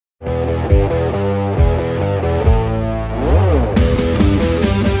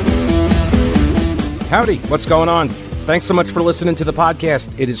Howdy, what's going on? Thanks so much for listening to the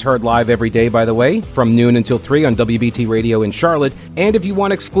podcast. It is heard live every day, by the way, from noon until 3 on WBT Radio in Charlotte. And if you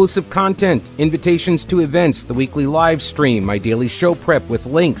want exclusive content, invitations to events, the weekly live stream, my daily show prep with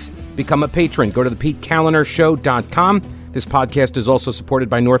links, become a patron. Go to thePeteCallenderShow.com. This podcast is also supported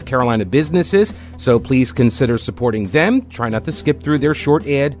by North Carolina businesses, so please consider supporting them. Try not to skip through their short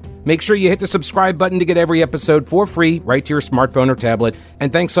ad. Make sure you hit the subscribe button to get every episode for free right to your smartphone or tablet.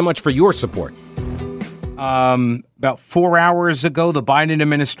 And thanks so much for your support. About 4 hours ago, the Biden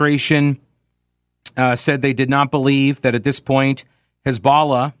administration said they did not believe that at this point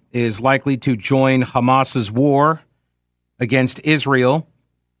Hezbollah is likely to join Hamas's war against Israel.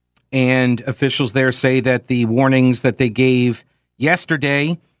 And officials there say that the warnings that they gave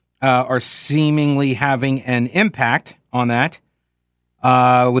yesterday are seemingly having an impact on that.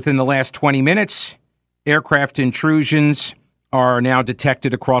 Within the last 20 minutes, aircraft intrusions are now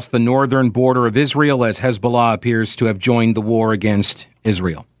detected across the northern border of Israel as Hezbollah appears to have joined the war against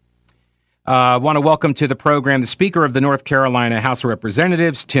Israel. I want to welcome to the program the Speaker of the North Carolina House of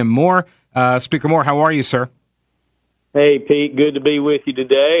Representatives, Tim Moore. Speaker Moore, how are you, sir? Hey, Pete. Good to be with you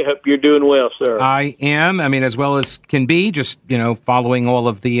today. Hope you're doing well, sir. I am. I mean, as well as can be, just, following all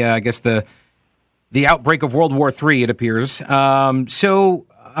of the, the outbreak of World War III, it appears.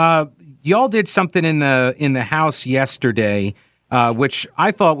 Y'all did something in the House yesterday, which I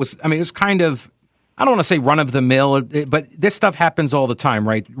thought was, it was kind of, I don't want to say run of the mill, but this stuff happens all the time,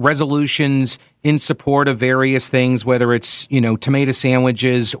 right? Resolutions in support of various things, whether it's, tomato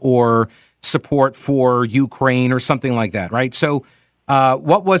sandwiches or support for Ukraine or something like that, right? So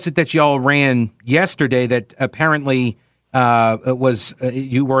what was it that y'all ran yesterday that apparently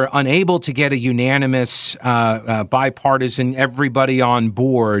you were unable to get a unanimous, bipartisan, everybody on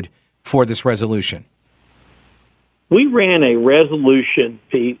board for this resolution? We ran a resolution,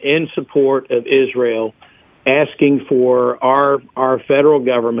 Pete, in support of Israel, asking for our federal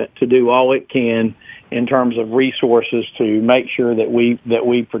government to do all it can in terms of resources to make sure that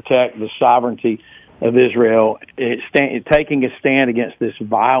we protect the sovereignty of Israel, taking a stand against this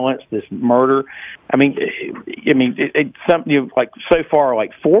violence, this murder. So far,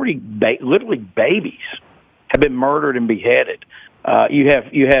 like 40 literally babies have been murdered and beheaded. You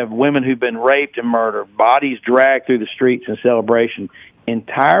have women who've been raped and murdered, bodies dragged through the streets in celebration,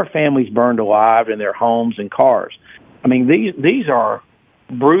 entire families burned alive in their homes and cars. These are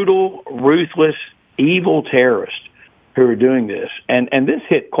brutal, ruthless, evil terrorists who are doing this. And this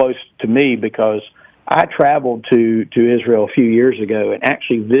hit close to me because I traveled to Israel a few years ago and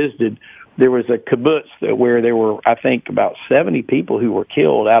actually visited. There was a kibbutz where there were, I think, about 70 people who were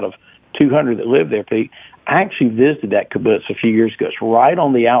killed out of 200 that lived there, Pete. I actually visited that kibbutz a few years ago. It's right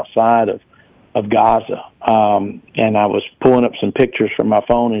on the outside of Gaza. And I was pulling up some pictures from my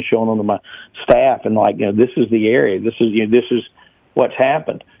phone and showing them to my staff and this is the area. This is what's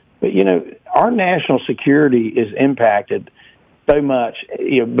happened. But, our national security is impacted so much,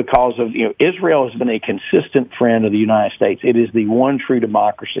 because of, Israel has been a consistent friend of the United States. It is the one true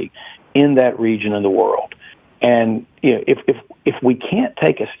democracy in that region of the world. And, if we can't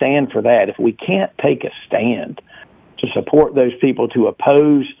take a stand for that, if we can't take a stand to support those people, to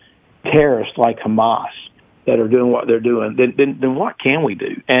oppose terrorists like Hamas that are doing what they're doing, then what can we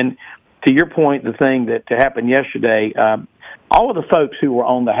do? And to your point, the thing that happened yesterday, all of the folks who were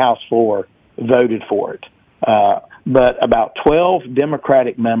on the House floor voted for it. But about 12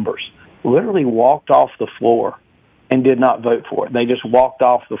 Democratic members literally walked off the floor and did not vote for it. They just walked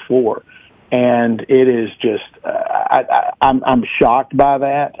off the floor. And it is just, I'm shocked by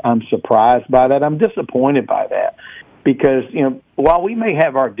that. I'm surprised by that. I'm disappointed by that because, while we may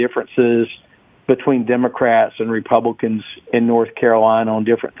have our differences between Democrats and Republicans in North Carolina on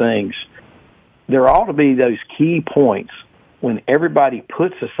different things, there ought to be those key points when everybody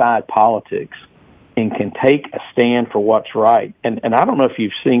puts aside politics and can take a stand for what's right. And I don't know if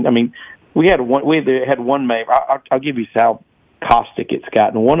you've seen, we had one member, I'll give you how caustic it's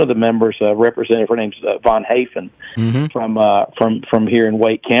gotten. One of the members, representative, her name's Von Hafen, from here in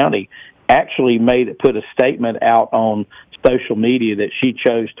Wake County, actually put a statement out on social media that she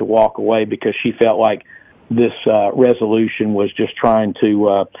chose to walk away because she felt like this resolution was just trying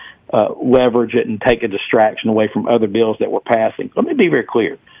to leverage it and take a distraction away from other bills that were passing. Let me be very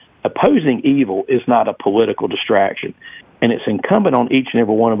clear. Opposing evil is not a political distraction, and it's incumbent on each and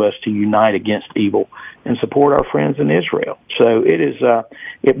every one of us to unite against evil and support our friends in Israel. So it is,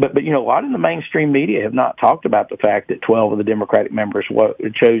 but a lot of the mainstream media have not talked about the fact that 12 of the Democratic members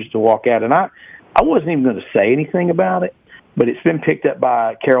chose to walk out, and I wasn't even going to say anything about it, but it's been picked up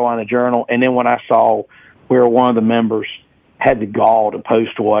by Carolina Journal, and then when I saw where one of the members had the gall to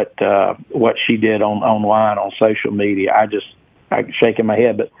post what she did online on social media. I'm shaking my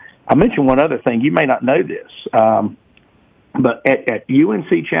head. But I mentioned one other thing. You may not know this, but at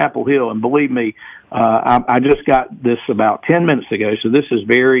UNC Chapel Hill, and believe me, I just got this about 10 minutes ago, so this is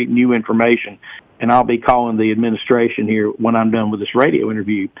very new information, and I'll be calling the administration here when I'm done with this radio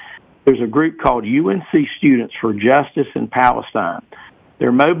interview. There's a group called UNC Students for Justice in Palestine.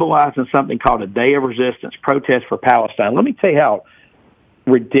 They're mobilizing something called a Day of Resistance, Protest for Palestine. Let me tell you how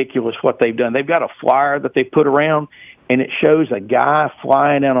ridiculous what they've done. They've got a flyer that they put around, and it shows a guy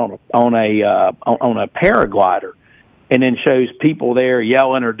flying out on a paraglider, and then shows people there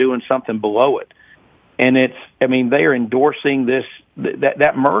yelling or doing something below it. And they are endorsing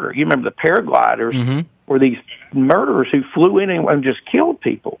that murder. You remember the paragliders were these murderers who flew in and just killed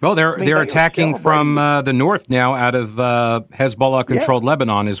people. Well, they're attacking from the north now, out of Hezbollah-controlled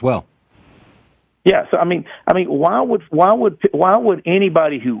Lebanon as well. Yeah. So why would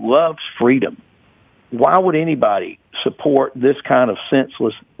anybody who loves freedom, why would anybody support this kind of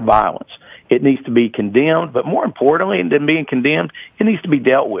senseless violence? It needs to be condemned, but more importantly than being condemned, it needs to be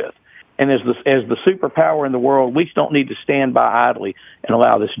dealt with. And as the superpower in the world, we don't need to stand by idly and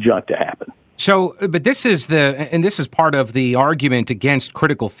allow this junk to happen. So, but this is part of the argument against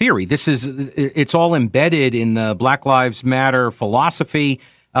critical theory. It's all embedded in the Black Lives Matter philosophy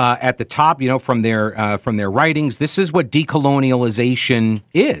at the top. From their writings, this is what decolonialization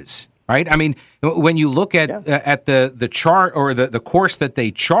is, right? I mean, when you look at the chart or the course that they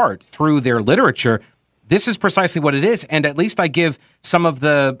chart through their literature, this is precisely what it is. And at least I give some of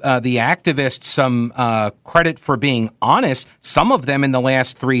the activists some credit for being honest. Some of them in the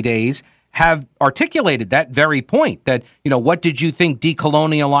last 3 days have articulated that very point, that, what did you think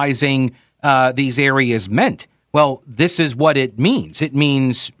decolonializing these areas meant? Well, this is what it means. It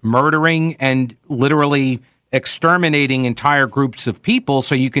means murdering and literally exterminating entire groups of people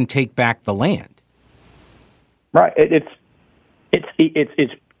so you can take back the land. Right. It's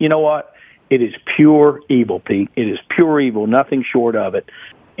you know what? It is pure evil, Pete. It is pure evil, nothing short of it.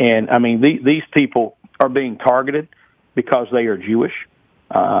 And these people are being targeted because they are Jewish.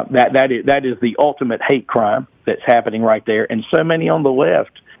 That is the ultimate hate crime that's happening right there. And so many on the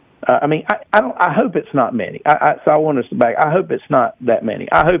left. I hope it's not many. So I want us to back. I hope it's not that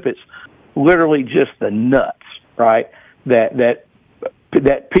many. I hope it's literally just the nuts, right? That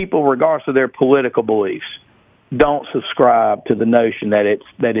people, regardless of their political beliefs, don't subscribe to the notion that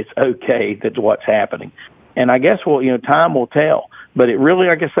it's okay that's what's happening. And I guess time will tell. But it really,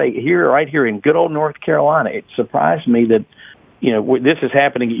 like I say, right here in good old North Carolina, it surprised me that this is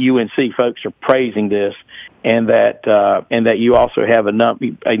happening at UNC. Folks are praising this, and that you also have a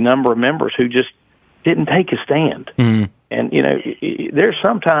number of members who just didn't take a stand. Mm-hmm. And, there's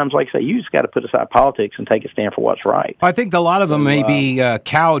sometimes, like I say, you just got to put aside politics and take a stand for what's right. I think a lot of them may be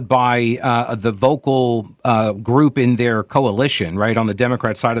cowed by the vocal group in their coalition, right, on the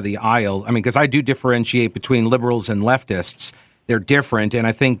Democrat side of the aisle. Because I do differentiate between liberals and leftists. They're different, and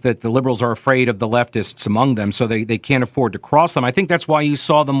I think that the liberals are afraid of the leftists among them, so they can't afford to cross them. I think that's why you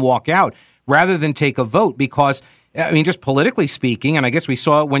saw them walk out rather than take a vote, because just politically speaking, and I guess we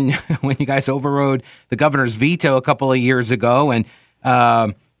saw it when you guys overrode the governor's veto a couple of years ago, and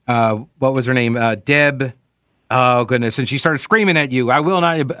what was her name? Deb. Oh goodness! And she started screaming at you. I will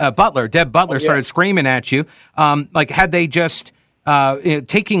not. Butler. Deb Butler started screaming at you. Had they just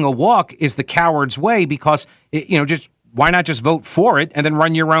taking a walk is the coward's way, because just. Why not just vote for it and then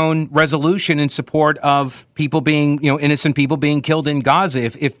run your own resolution in support of people being, innocent people being killed in Gaza,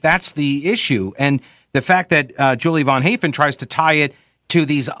 if that's the issue? And the fact that Julie Von Hafen tries to tie it to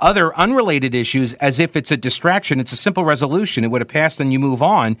these other unrelated issues as if it's a distraction. It's a simple resolution. It would have passed and you move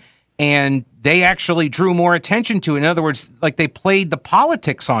on. And they actually drew more attention to it. In other words, they played the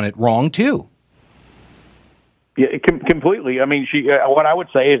politics on it wrong, too. Yeah, completely. She. What I would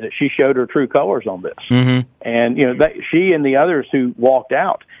say is that she showed her true colors on this, and she and the others who walked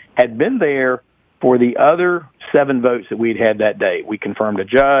out had been there for the other 7 votes that we'd had that day. We confirmed a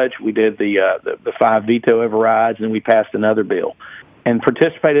judge, we did the 5 veto overrides, and we passed another bill, and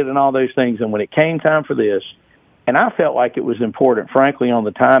participated in all those things. And when it came time for this, and I felt like it was important, frankly, on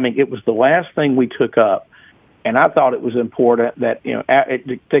the timing. It was the last thing we took up. And I thought it was important that,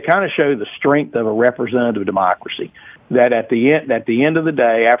 to kind of show the strength of a representative democracy, that at the end of the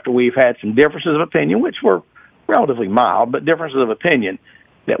day, after we've had some differences of opinion, which were relatively mild, but differences of opinion,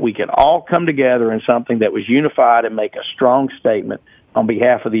 that we could all come together in something that was unified and make a strong statement on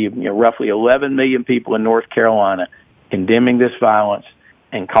behalf of the roughly 11 million people in North Carolina, condemning this violence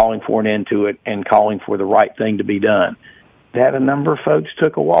and calling for an end to it and calling for the right thing to be done. That a number of folks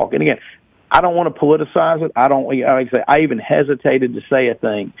took a walk. And again, I don't want to politicize it. I even hesitated to say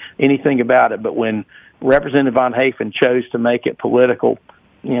anything about it. But when Representative Von Hafen chose to make it political,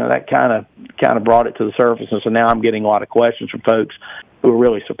 that kind of brought it to the surface. And so now I'm getting a lot of questions from folks who are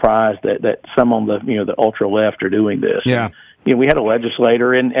really surprised that some on the ultra left are doing this. Yeah. And, we had a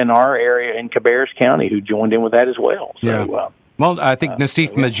legislator in our area in Cabarrus County who joined in with that as well. So, yeah. Well, I think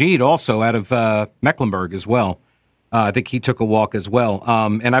Nassif Majid also out of Mecklenburg as well. I think he took a walk as well.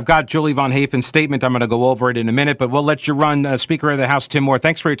 And I've got Julie Von Hafen's statement. I'm going to go over it in a minute, but we'll let you run. Speaker of the House, Tim Moore,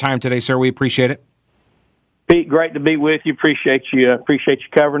 thanks for your time today, sir. We appreciate it. Pete, great to be with you. Appreciate you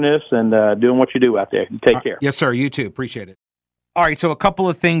covering this and doing what you do out there. Take care. Yes, sir. You too. Appreciate it. All right, so a couple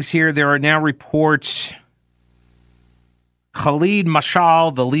of things here. There are now reports Khalid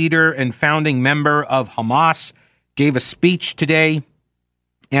Mashal, the leader and founding member of Hamas, gave a speech today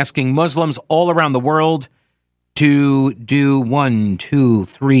asking Muslims all around the world to do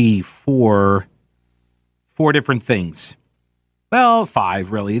four different things. Well,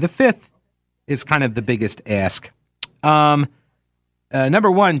 5, really. The 5th is kind of the biggest ask. Number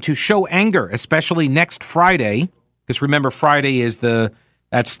 1, to show anger, especially next Friday, because remember, Friday is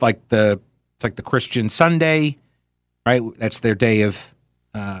it's like the Christian Sunday, right? That's their day of,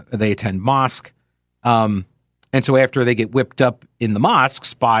 they attend mosque. And so after they get whipped up in the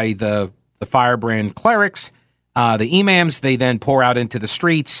mosques by the firebrand clerics, the imams, they then pour out into the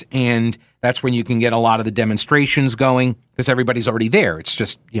streets, and that's when you can get a lot of the demonstrations going because everybody's already there. It's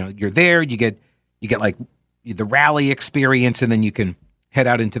just, you're there, you get like the rally experience, and then you can head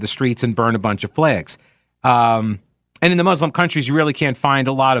out into the streets and burn a bunch of flags. And in the Muslim countries, you really can't find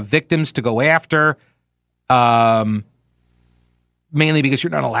a lot of victims to go after, mainly because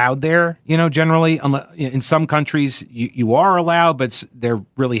you're not allowed there, generally. In some countries, you are allowed, but they're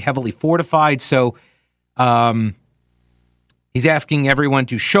really heavily fortified. So he's asking everyone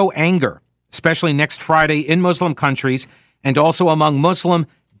to show anger, especially next Friday in Muslim countries and also among Muslim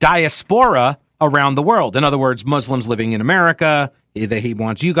diaspora around the world. In other words, Muslims living in America. He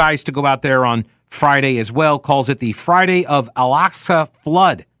wants you guys to go out there on Friday as well, calls it the Friday of Al-Aqsa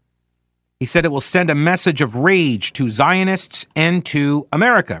flood. He said it will send a message of rage to Zionists and to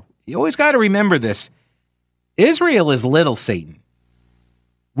America. You always got to remember this. Israel is little Satan.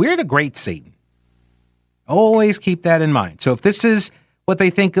 We're the great Satan. Always keep that in mind. So if this is what they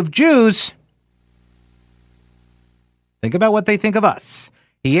think of Jews, think about what they think of us.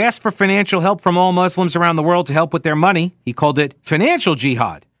 He asked for financial help from all Muslims around the world to help with their money. He called it financial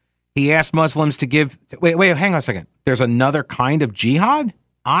jihad. He asked Muslims to give... Wait, hang on a second. There's another kind of jihad?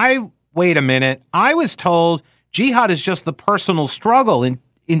 Wait a minute. I was told jihad is just the personal struggle,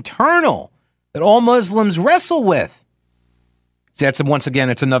 internal, that all Muslims wrestle with. See, once again,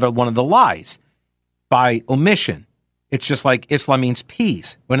 it's another one of the lies. By omission. It's just like Islam means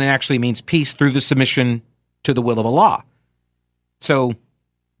peace, when it actually means peace through the submission to the will of Allah. So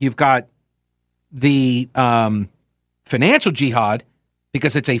you've got the financial jihad,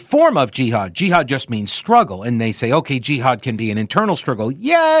 because it's a form of jihad. Jihad just means struggle. And they say, okay, jihad can be an internal struggle.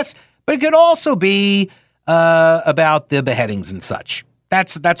 Yes, but it could also be about the beheadings and such.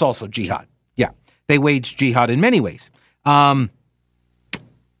 That's also jihad. Yeah, they wage jihad in many ways.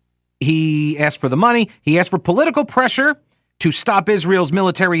 He asked for the money. He asked for political pressure to stop Israel's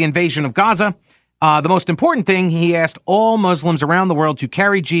military invasion of Gaza. The most important thing, he asked all Muslims around the world to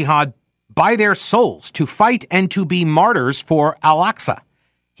carry jihad by their souls, to fight and to be martyrs for Al-Aqsa.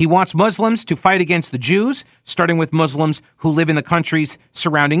 He wants Muslims to fight against the Jews, starting with Muslims who live in the countries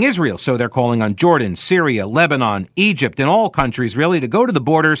surrounding Israel. So they're calling on Jordan, Syria, Lebanon, Egypt, and all countries really to go to the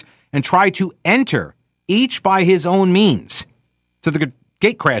borders and try to enter, each by his own means. So they're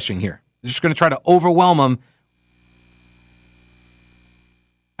gate crashing here. They're just going to try to overwhelm them.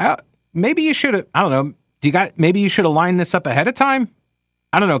 Maybe you should have, I don't know, maybe you should have lined this up ahead of time?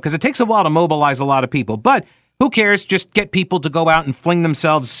 I don't know, because it takes a while to mobilize a lot of people. But who cares? Just get people to go out and fling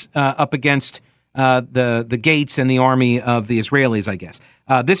themselves up against the gates and the army of the Israelis, I guess.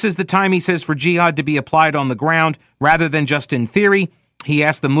 This is the time, he says, for jihad to be applied on the ground rather than just in theory. He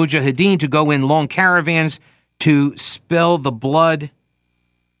asked the Mujahideen to go in long caravans to spill the blood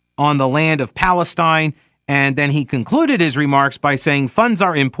on the land of Palestine. And then he concluded his remarks by saying, funds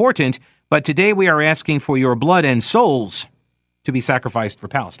are important, but today we are asking for your blood and souls to be sacrificed for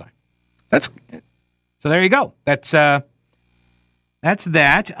Palestine. So there you go. That's that.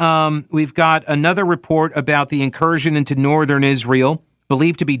 We've got another report about the incursion into northern Israel,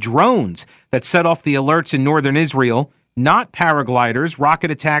 believed to be drones that set off the alerts in northern Israel, not paragliders.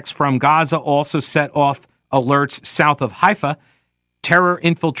 Rocket attacks from Gaza also set off alerts south of Haifa. Terror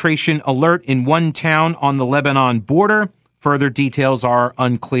infiltration alert in one town on the Lebanon border. Further details are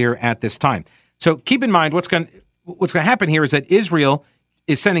unclear at this time. So keep in mind what's going to happen here is that Israel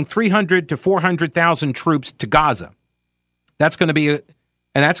is sending 300 to 400,000 troops to Gaza. That's going to be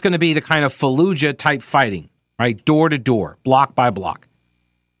the kind of Fallujah type fighting, right? Door to door, block by block.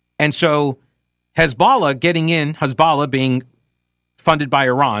 And so Hezbollah being funded by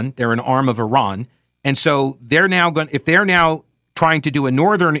Iran, they're an arm of Iran. And so if they're now trying to do a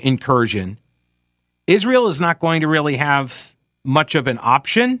northern incursion, Israel is not going to really have much of an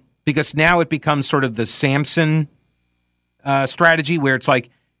option, because now it becomes sort of the Samson strategy, where it's like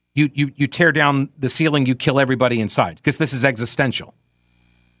you tear down the ceiling, you kill everybody inside, because this is existential.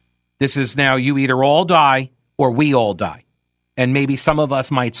 This is now you either all die or we all die, and maybe some of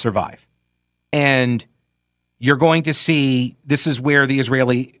us might survive. And you're going to see this is where the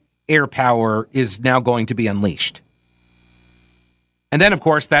Israeli air power is now going to be unleashed. And then, of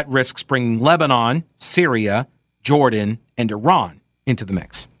course, that risks bringing Lebanon, Syria, Jordan, and Iran into the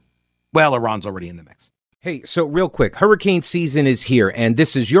mix. Well, Iran's already in the mix. Hey, so real quick, hurricane season is here, and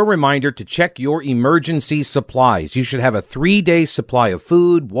this is your reminder to check your emergency supplies. You should have a 3-day supply of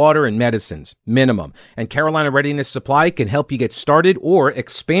food, water, and medicines, minimum. And Carolina Readiness Supply can help you get started or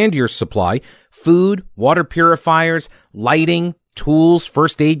expand your supply. Food, water purifiers, lighting, tools,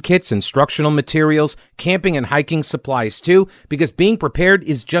 first aid kits, instructional materials, camping and hiking supplies too, because being prepared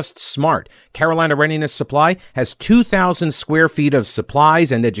is just smart. Carolina Readiness Supply has 2,000 square feet of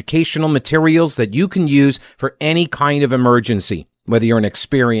supplies and educational materials that you can use for any kind of emergency. Whether you're an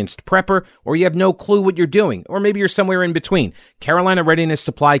experienced prepper or you have no clue what you're doing, or maybe you're somewhere in between, Carolina Readiness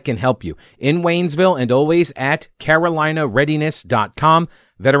Supply can help you. In Waynesville and always at carolinareadiness.com.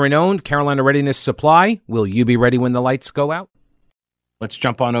 Veteran-owned Carolina Readiness Supply. Will you be ready when the lights go out? Let's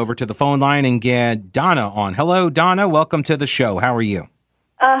jump on over to the phone line and get Donna on. Hello, Donna. Welcome to the show. How are you?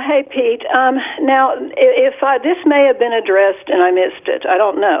 Hey, Pete. Now, if this may have been addressed and I missed it, I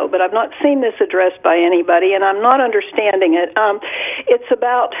don't know, but I've not seen this addressed by anybody, and I'm not understanding it. It's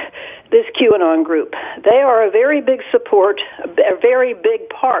about this QAnon group. They are a very big part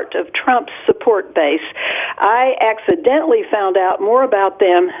of Trump's support base. I accidentally found out more about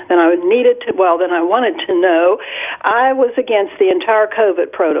them than I wanted to know. I was against the entire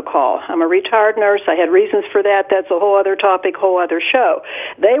COVID protocol. I'm a retired nurse. I had reasons for that. That's a whole other topic, whole other show.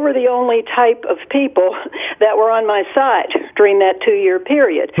 They were the only type of people that were on my side during that 2-year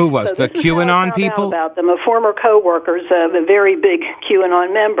period. Who was the QAnon people? About them, a former co-workers of a very big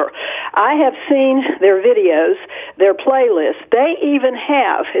QAnon member. I have seen their videos, their playlists. They even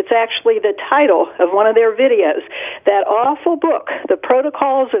have, it's actually the title of one of their videos, that awful book, The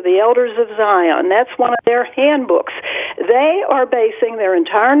Protocols of the Elders of Zion. That's one of their handbooks. They are basing their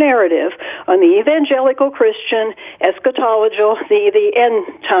entire narrative on the evangelical Christian eschatological, the end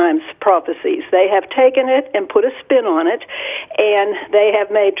times prophecies. They have taken it and put a spin on it, and they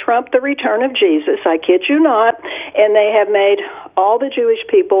have made Trump the return of Jesus, I kid you not, and they have made all the Jewish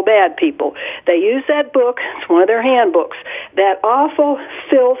people bad people. They use that book, it's one of their handbooks, that awful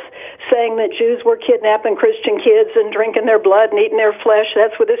filth saying that Jews were kidnapping Christian kids and drinking their blood and eating their flesh.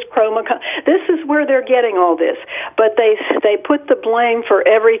 That's where this this is where they're getting all this. But they put the blame for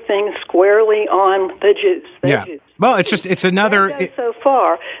everything squarely on the Jews. Jews. Well, it's another... So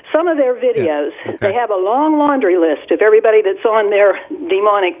far, some of their videos, they have a long laundry list of everybody that's on their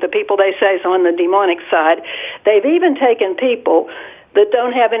demonic, the people they say is on the demonic side. They've even taken people that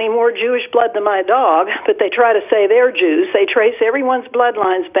don't have any more Jewish blood than my dog, but they try to say they're Jews. They trace everyone's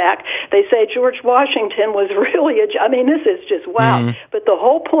bloodlines back. They say George Washington was really this is just wow. Mm-hmm. But the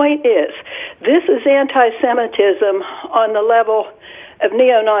whole point is, this is anti-Semitism on the level of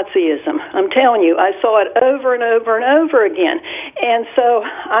neo-Nazism. I'm telling you, I saw it over and over and over again. And so,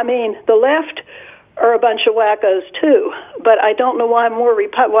 the left are a bunch of wackos too, but I don't know why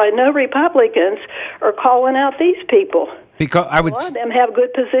no Republicans are calling out these people. Because a lot of them have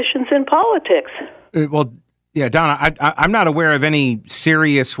good positions in politics. Donna, I'm not aware of any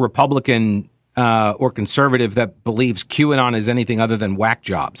serious Republican or conservative that believes QAnon is anything other than whack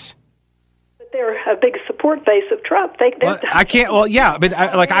jobs. But they're a big support base of Trump. I can't. Well, yeah, but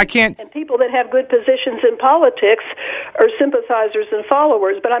I can't. And people that have good positions in politics are sympathizers and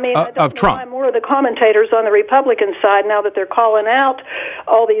followers. But I don't know Trump. Why more of the commentators on the Republican side, now that they're calling out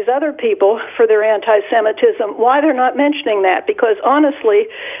all these other people for their anti-Semitism, why they're not mentioning that? Because honestly,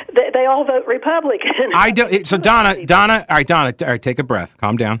 they all vote Republican. I don't. So Donna, all right, take a breath,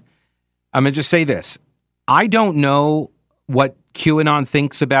 calm down. I'm gonna just say this: I don't know what QAnon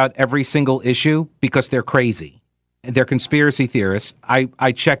thinks about every single issue because they're crazy. They're conspiracy theorists.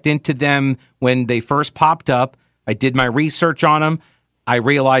 I checked into them when they first popped up. I did my research on them. I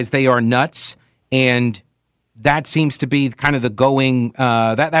realized they are nuts, and that seems to be kind of the going.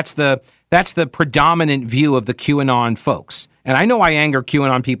 That's the predominant view of the QAnon folks. And I know I anger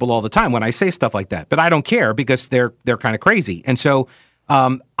QAnon people all the time when I say stuff like that, but I don't care because they're kind of crazy. And so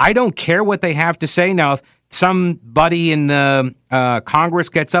I don't care what they have to say. Now, if somebody in the Congress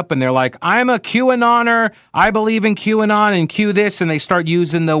gets up and they're like, I'm a QAnoner, I believe in QAnon and Q this, and they start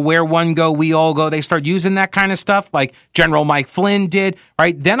using the where one go, we all go, they start using that kind of stuff like General Mike Flynn did,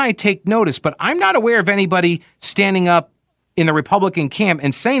 right? Then I take notice, but I'm not aware of anybody standing up in the Republican camp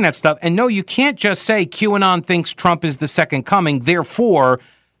and saying that stuff. And no, you can't just say QAnon thinks Trump is the second coming, therefore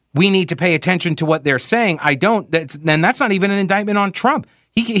we need to pay attention to what they're saying. I don't. Then that's not even an indictment on Trump.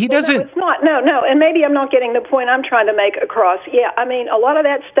 He doesn't. No, it's not. No. And maybe I'm not getting the point I'm trying to make across. Yeah, I mean, a lot of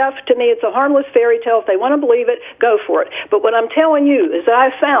that stuff, to me, it's a harmless fairy tale. If they want to believe it, go for it. But what I'm telling you is that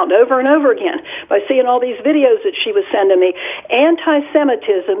I've found over and over again, by seeing all these videos that she was sending me,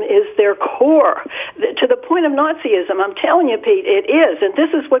 anti-Semitism is their core. To the point of Nazism, I'm telling you, Pete, it is. And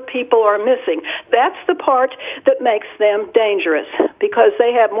this is what people are missing. That's the part that makes them dangerous, because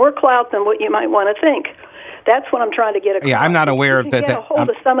they have more clout than what you might want to think. That's what I'm trying to get across. Yeah, I'm not aware of that. Get a hold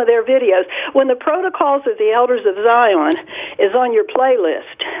of some of their videos. When the Protocols of the Elders of Zion is on your playlist,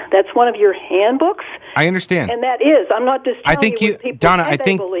 that's one of your handbooks. I understand. And that is. I'm not just telling you what people Donna, say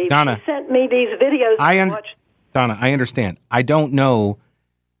they believe. Donna, she sent me these videos to watch. Donna, I understand. I don't know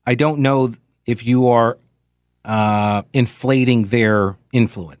if you are inflating their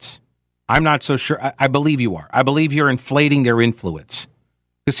influence. I'm not so sure. I believe you are. I believe you're inflating their influence.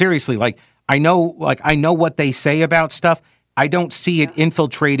 Because seriously, I know what they say about stuff. I don't see it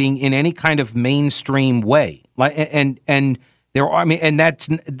infiltrating in any kind of mainstream way. And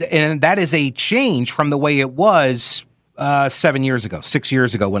that is a change from the way it was 7 years ago, 6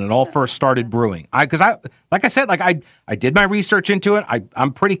 years ago, when it all first started brewing. I did my research into it.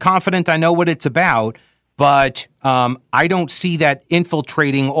 I'm pretty confident I know what it's about, but I don't see that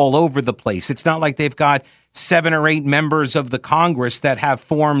infiltrating all over the place. It's not like they've got 7 or 8 members of the Congress that have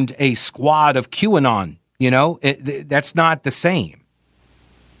formed a squad of QAnon. That's not the same.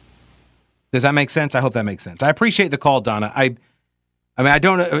 Does that make sense? I hope that makes sense. I appreciate the call, Donna.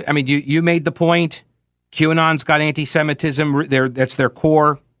 You made the point. QAnon's got anti-Semitism. That's their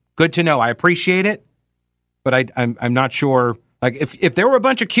core. Good to know. I appreciate it, but I'm not sure. Like if there were a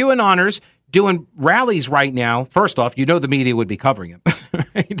bunch of QAnoners doing rallies right now, first off, the media would be covering them.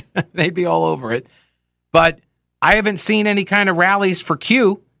 Right? They'd be all over it. But I haven't seen any kind of rallies for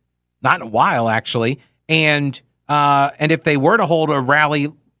Q, not in a while, actually. And if they were to hold a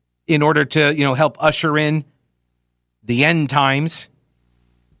rally in order to, help usher in the end times,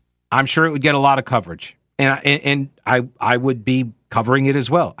 I'm sure it would get a lot of coverage. And I would be covering it as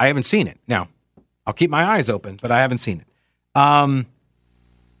well. I haven't seen it. Now, I'll keep my eyes open, but I haven't seen it. Let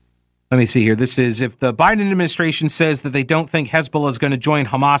me see here. This is, if the Biden administration says that they don't think Hezbollah is going to join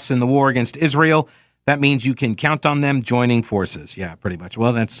Hamas in the war against Israel, that means you can count on them joining forces. Yeah, pretty much.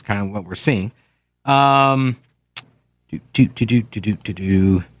 Well, that's kind of what we're seeing.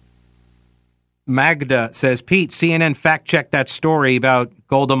 Magda says, Pete, CNN fact-checked that story about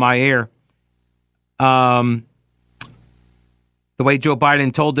Golda Meir. The way Joe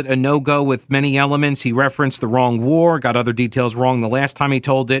Biden told it, a no-go with many elements. He referenced the wrong war, got other details wrong the last time he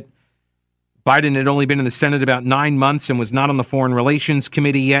told it. Biden had only been in the Senate about 9 months and was not on the Foreign Relations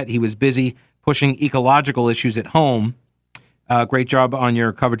Committee yet. He was busy pushing ecological issues at home. Great job on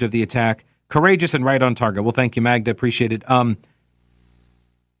your coverage of the attack. Courageous and right on target. Well, thank you, Magda. Appreciate it. I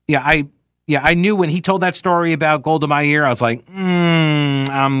knew when he told that story about Golda Meir, I was like,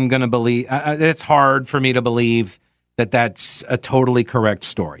 I'm going to believe. It's hard for me to believe that that's a totally correct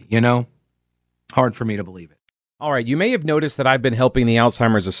story, Hard for me to believe it. All right, you may have noticed that I've been helping the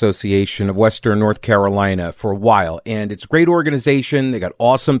Alzheimer's Association of Western North Carolina for a while, and it's a great organization. They got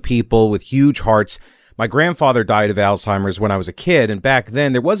awesome people with huge hearts. My grandfather died of Alzheimer's when I was a kid, and back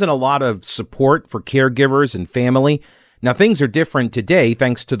then there wasn't a lot of support for caregivers and family. Now, things are different today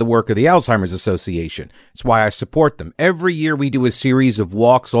thanks to the work of the Alzheimer's Association. It's why I support them. Every year we do a series of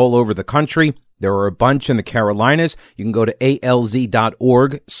walks all over the country. There are a bunch in the Carolinas. You can go to alz.org/walk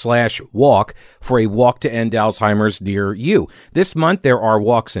for a walk to end Alzheimer's near you. This month, there are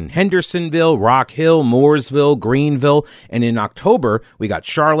walks in Hendersonville, Rock Hill, Mooresville, Greenville, and in October, we got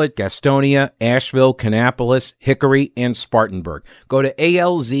Charlotte, Gastonia, Asheville, Kannapolis, Hickory, and Spartanburg. Go to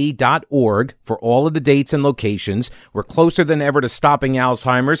alz.org for all of the dates and locations. We're closer than ever to stopping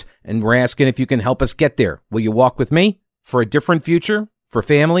Alzheimer's, and we're asking if you can help us get there. Will you walk with me for a different future, for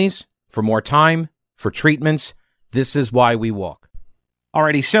families, for more time, for treatments? This is why we walk.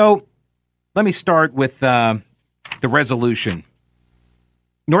 Alrighty, so let me start with the resolution.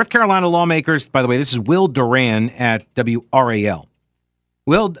 North Carolina lawmakers, by the way, this is Will Duran at WRAL.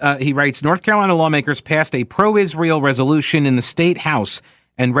 He writes, North Carolina lawmakers passed a pro-Israel resolution in the state house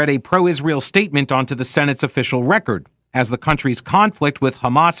and read a pro-Israel statement onto the Senate's official record as the country's conflict with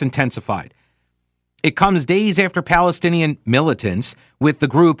Hamas intensified. It comes days after Palestinian militants with the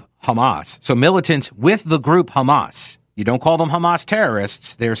group Hamas. So militants with the group Hamas. You don't call them Hamas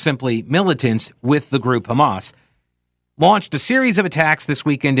terrorists. They're simply militants with the group Hamas. Launched a series of attacks this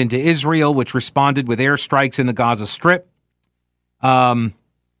weekend into Israel, which responded with airstrikes in the Gaza Strip. And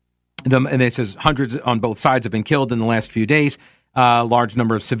it says hundreds on both sides have been killed in the last few days. A large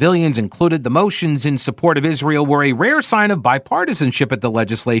number of civilians included. The motions in support of Israel were a rare sign of bipartisanship at the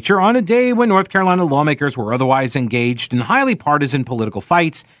legislature on a day when North Carolina lawmakers were otherwise engaged in highly partisan political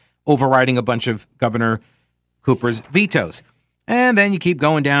fights, overriding a bunch of Governor Cooper's vetoes. And then you keep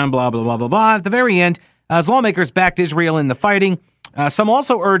going down, blah, blah, blah, blah, blah. At the very end, as lawmakers backed Israel in the fighting, some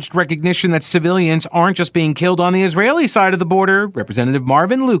also urged recognition that civilians aren't just being killed on the Israeli side of the border. Representative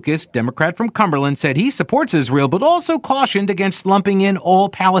Marvin Lucas, Democrat from Cumberland, said he supports Israel, but also cautioned against lumping in all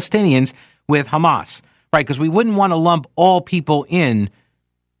Palestinians with Hamas. Right, because we wouldn't want to lump all people in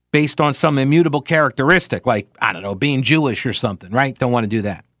based on some immutable characteristic, like, I don't know, being Jewish or something, right? Don't want to do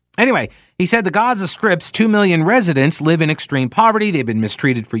that. Anyway, he said the Gaza Strip's 2 million residents live in extreme poverty. They've been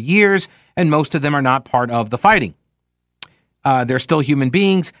mistreated for years, and most of them are not part of the fighting. They're still human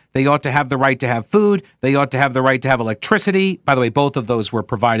beings. They ought to have the right to have food. They ought to have the right to have electricity. By the way, both of those were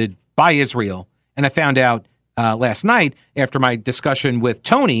provided by Israel. And I found out last night after my discussion with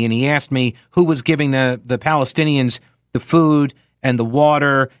Tony, and he asked me who was giving the Palestinians the food and the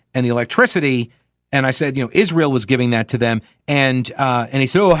water and the electricity. And I said, Israel was giving that to them. And he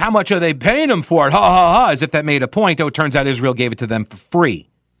said, oh, how much are they paying them for it? Ha, ha, ha, as if that made a point. Oh, it turns out Israel gave it to them for free.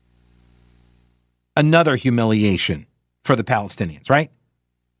 Another humiliation for the Palestinians, right?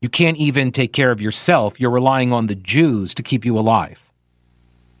 You can't even take care of yourself. You're relying on the Jews to keep you alive.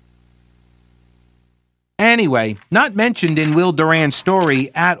 Anyway, not mentioned in Will Duran's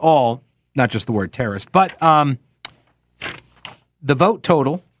story at all, not just the word terrorist, but the vote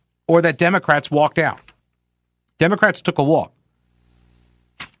total, or that Democrats walked out. Democrats took a walk.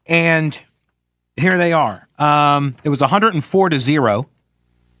 And here they are. It was 104-0.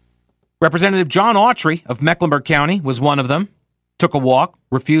 Representative John Autry of Mecklenburg County was one of them, took a walk,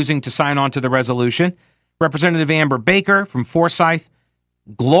 refusing to sign on to the resolution. Representative Amber Baker from Forsyth,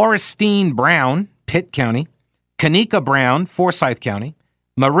 Gloristine Brown, Pitt County, Kanika Brown, Forsyth County,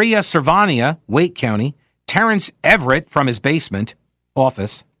 Maria Cervania, Wake County, Terrence Everett from his basement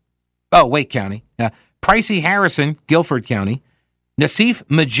office, Wake County, Pricey Harrison, Guilford County, Nassif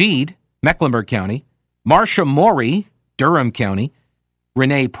Majid, Mecklenburg County, Marcia Morey, Durham County,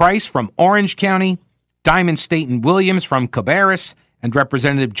 Renee Price from Orange County, Diamond Staten Williams from Cabarrus, and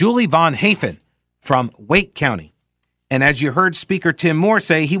Representative Julie Von Hafen from Wake County. And as you heard Speaker Tim Moore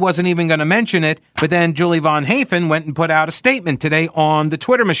say, he wasn't even going to mention it, but then Julie Von Hafen went and put out a statement today on the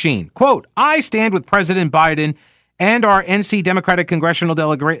Twitter machine. Quote, I stand with President Biden and our NC Democratic Congressional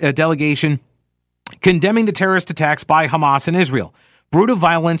delegation condemning the terrorist attacks by Hamas in Israel. Brutal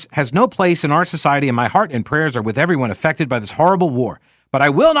violence has no place in our society, and my heart and prayers are with everyone affected by this horrible war. But I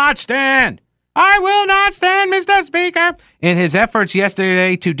will not stand. I will not stand, Mr. Speaker, in his efforts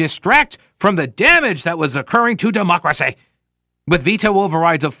yesterday to distract from the damage that was occurring to democracy with veto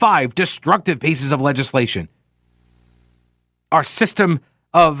overrides of 5 destructive pieces of legislation. Our system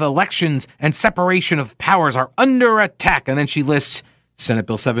of elections and separation of powers are under attack. And then she lists Senate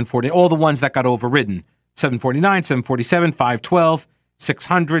Bill 740, all the ones that got overridden. 749, 747, 512,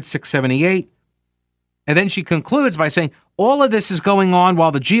 600, 678. And then she concludes by saying, all of this is going on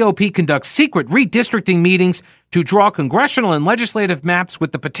while the GOP conducts secret redistricting meetings to draw congressional and legislative maps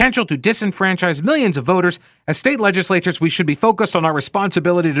with the potential to disenfranchise millions of voters. As state legislatures, we should be focused on our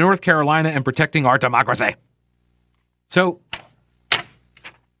responsibility to North Carolina and protecting our democracy. So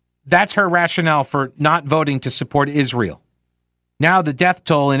that's her rationale for not voting to support Israel. Now the death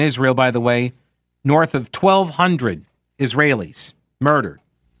toll in Israel, by the way, north of 1,200 Israelis murdered.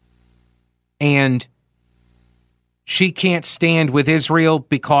 And she can't stand with Israel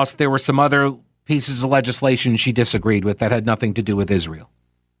because there were some other pieces of legislation she disagreed with that had nothing to do with Israel.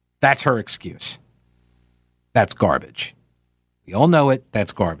 That's her excuse. That's garbage. We all know it.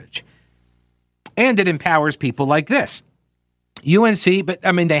 That's garbage. And it empowers people like this. UNC, but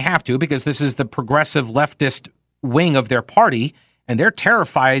I mean, they have to because this is the progressive leftist wing of their party, and they're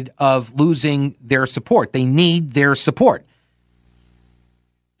terrified of losing their support. They need their support.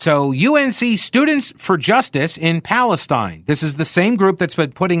 So UNC Students for Justice in Palestine. This is the same group that's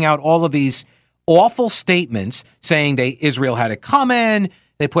been putting out all of these awful statements saying Israel had it coming,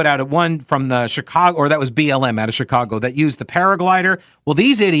 They put out one from the Chicago, or that was BLM out of Chicago, that used the paraglider. Well,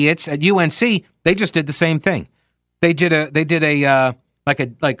 these idiots at UNC, they just did the same thing. They did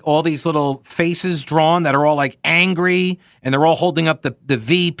like all these little faces drawn that are all like angry, and they're all holding up the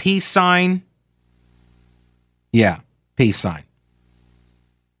V peace sign. Yeah, peace sign.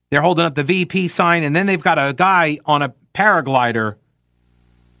 They're holding up the V peace sign, and then they've got a guy on a paraglider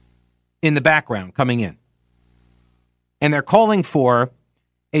in the background coming in. And they're calling for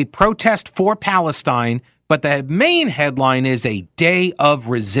a protest for Palestine, but the main headline is a day of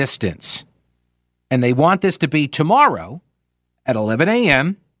resistance. And they want this to be tomorrow at 11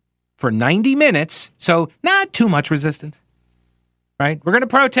 a.m. for 90 minutes, so not too much resistance, right? We're going to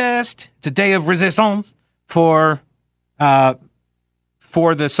protest. It's a day of resistance for the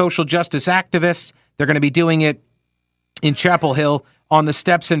social justice activists. They're going to be doing it in Chapel Hill on the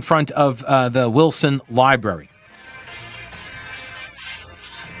steps in front of the Wilson Library.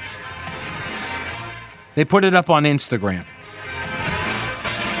 They put it up on Instagram.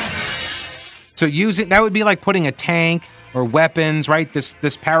 So that would be like putting a tank or weapons, right? This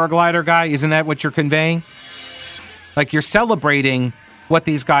paraglider guy, isn't that what you're conveying? Like you're celebrating what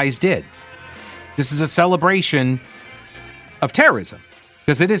these guys did. This is a celebration of terrorism,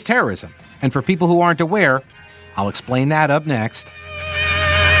 because it is terrorism. And for people who aren't aware, I'll explain that up next.